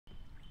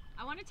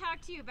I want to talk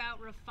to you about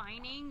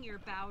refining your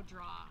bow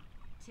draw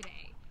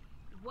today.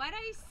 What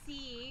I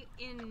see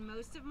in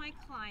most of my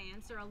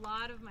clients, or a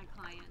lot of my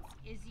clients,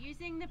 is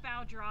using the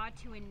bow draw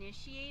to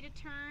initiate a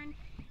turn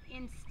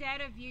instead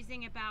of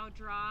using a bow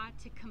draw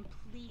to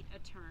complete a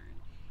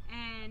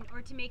turn,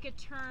 or to make a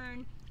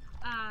turn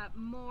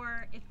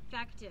more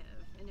effective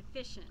and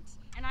efficient.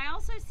 And I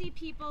also see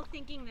people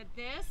thinking that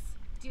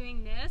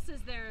doing this as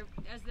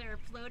they're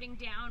floating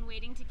down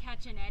waiting to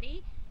catch an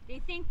eddy, they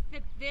think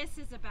that this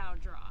is a bow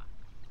draw,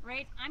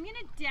 right? I'm going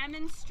to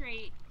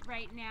demonstrate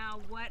right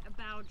now what a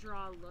bow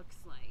draw looks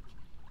like.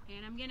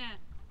 And I'm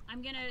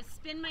going to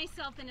spin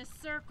myself in a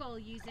circle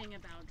using a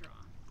bow draw.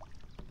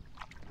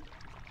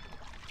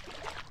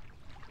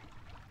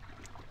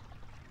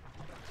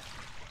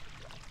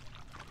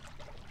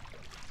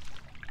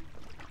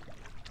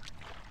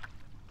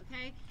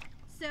 Okay,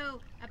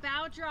 so a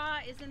bow draw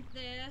isn't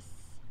this,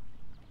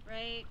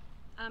 right?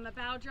 A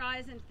bow draw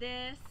isn't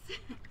this.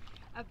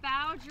 A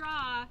bow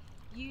draw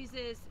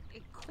uses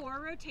a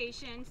core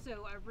rotation,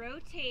 so I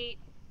rotate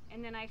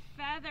and then I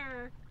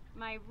feather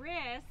my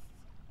wrists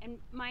and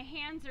my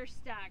hands are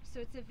stacked,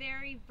 so it's a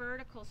very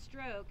vertical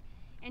stroke.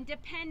 And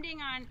depending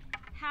on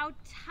how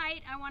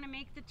tight I want to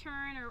make the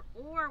turn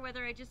or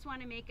whether I just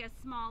want to make a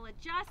small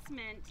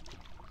adjustment,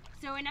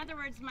 so in other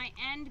words, my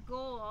end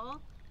goal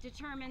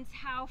determines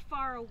how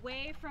far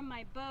away from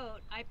my boat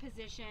I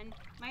position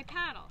my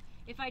paddle.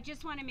 If I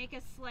just want to make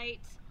a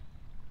slight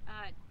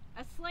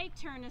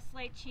turn, a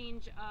slight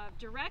change of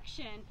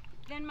direction,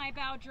 then my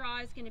bow draw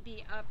is going to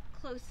be up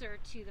closer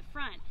to the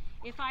front.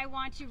 If I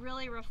want to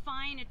really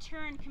refine a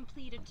turn,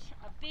 complete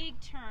a big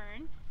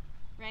turn,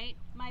 right,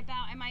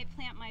 I might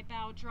plant my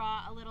bow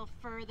draw a little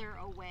further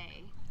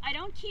away. I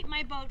don't keep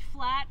my boat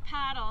flat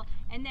paddle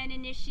and then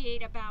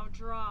initiate a bow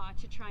draw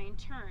to try and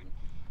turn.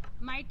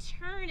 My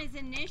turn is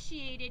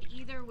initiated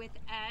either with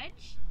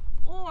edge,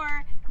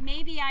 or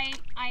maybe I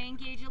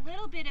engage a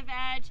little bit of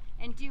edge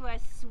and do a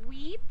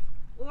sweep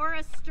or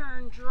a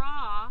stern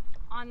draw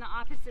on the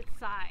opposite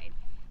side.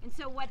 And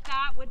so what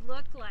that would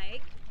look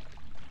like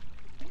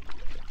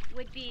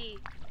would be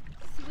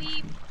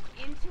sweep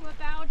into a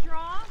bow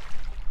draw,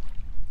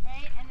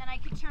 right? And then I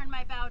could turn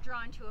my bow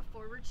draw into a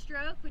forward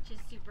stroke, which is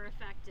super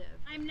effective.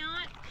 I'm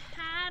not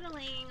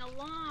paddling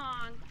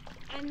along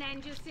and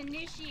then just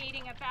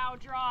initiating a bow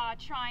draw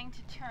trying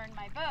to turn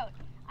my boat.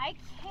 I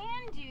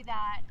can do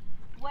that.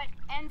 What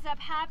ends up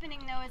happening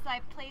though is I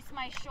place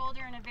my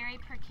shoulder in a very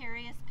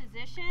precarious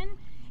position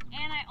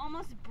and I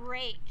almost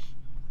break,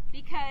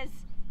 because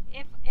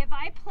if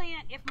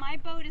my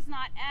boat is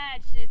not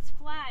edged, it's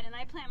flat, and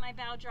I plant my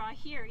bow draw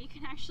here, you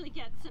can actually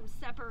get some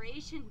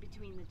separation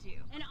between the two.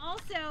 And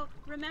also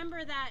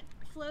remember that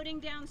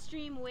floating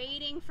downstream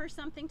waiting for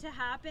something to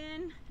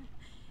happen,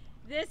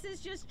 this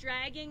is just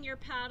dragging your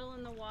paddle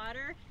in the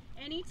water.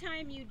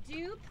 Anytime you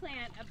do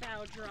plant a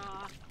bow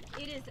draw,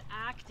 it is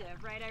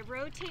active, right? I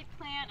rotate,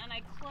 plant, and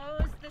I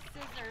close the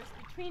scissors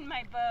between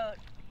my boat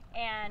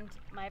and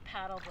my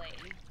paddle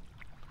blade.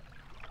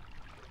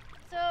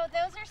 So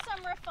those are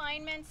some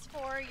refinements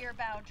for your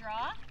bow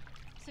draw.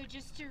 So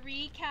just to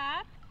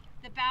recap,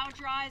 the bow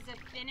draw is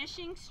a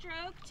finishing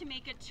stroke to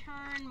make a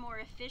turn more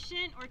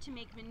efficient or to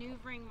make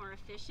maneuvering more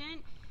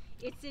efficient.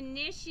 It's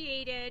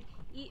initiated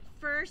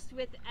first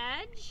with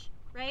edge,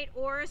 right,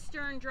 or a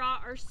stern draw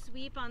or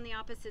sweep on the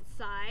opposite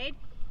side.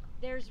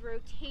 There's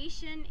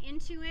rotation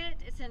into it.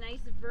 It's a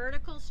nice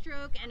vertical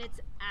stroke and it's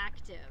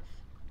active.